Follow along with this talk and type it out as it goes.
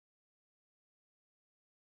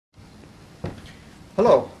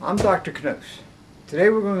Hello, I'm Dr. Knose. Today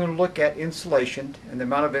we're going to look at insulation and the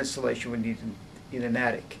amount of insulation we need in an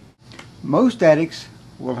attic. Most attics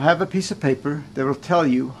will have a piece of paper that will tell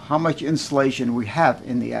you how much insulation we have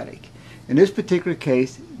in the attic. In this particular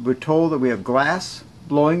case, we're told that we have glass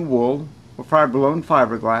blowing wool or blown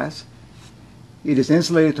fiberglass. It is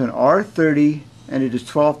insulated to an R30 and it is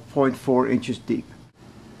 12.4 inches deep.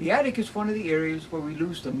 The attic is one of the areas where we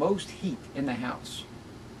lose the most heat in the house.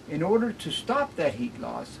 In order to stop that heat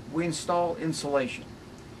loss, we install insulation.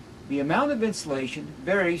 The amount of insulation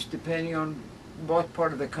varies depending on what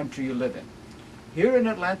part of the country you live in. Here in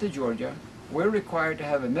Atlanta, Georgia, we're required to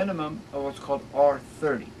have a minimum of what's called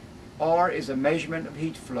R30. R is a measurement of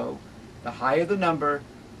heat flow. The higher the number,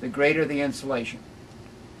 the greater the insulation.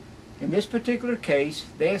 In this particular case,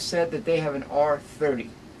 they have said that they have an R30.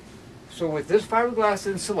 So with this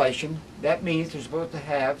fiberglass insulation, that means they're supposed to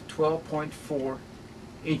have 12.4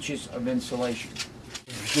 inches of insulation.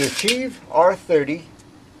 To achieve R30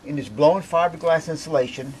 in this blown fiberglass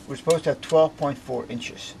insulation, we're supposed to have 12.4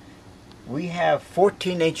 inches. We have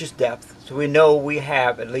 14 inches depth, so we know we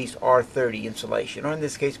have at least R30 insulation, or in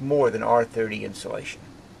this case more than R30 insulation.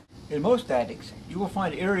 In most attics, you will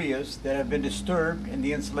find areas that have been disturbed and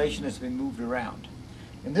the insulation has been moved around.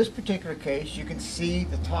 In this particular case, you can see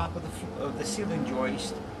the top of the ceiling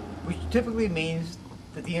joist, which typically means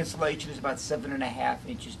that the insulation is about 7.5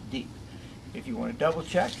 inches deep. If you want to double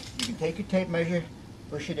check, you can take your tape measure,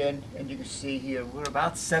 push it in, and you can see here we're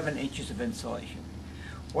about 7 inches of insulation.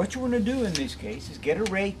 What you want to do in this case is get a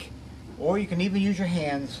rake, or you can even use your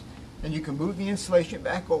hands, and you can move the insulation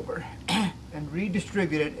back over and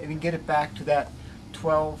redistribute it and get it back to that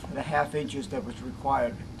 12.5 inches that was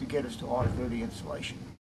required to get us to R30 insulation.